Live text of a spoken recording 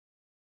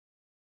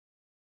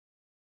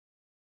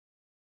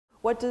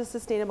What does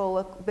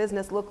sustainable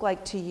business look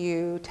like to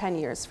you 10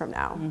 years from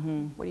now?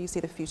 What do you see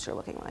the future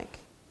looking like?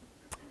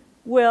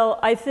 Well,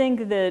 I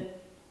think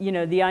that, you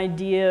know, the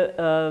idea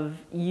of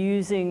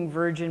using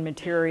virgin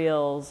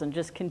materials and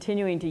just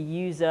continuing to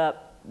use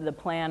up the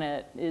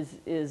planet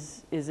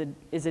is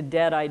a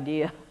dead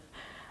idea.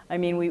 I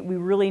mean, we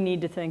really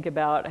need to think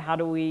about how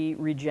do we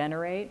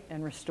regenerate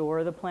and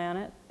restore the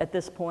planet at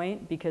this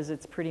point, because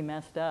it's pretty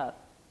messed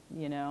up,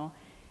 you know?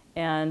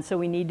 And so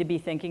we need to be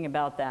thinking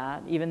about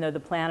that, even though the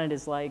planet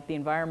is like, the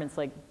environment's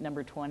like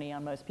number 20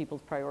 on most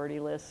people's priority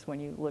lists when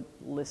you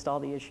list all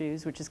the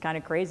issues, which is kind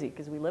of crazy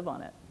because we live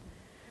on it.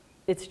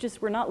 It's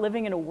just, we're not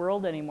living in a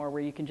world anymore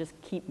where you can just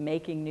keep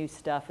making new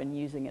stuff and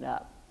using it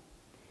up.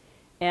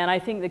 And I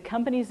think the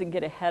companies that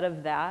get ahead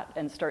of that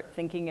and start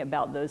thinking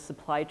about those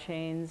supply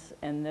chains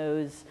and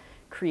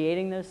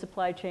creating those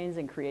supply chains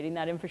and creating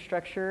that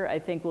infrastructure, I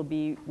think will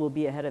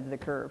be ahead of the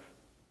curve.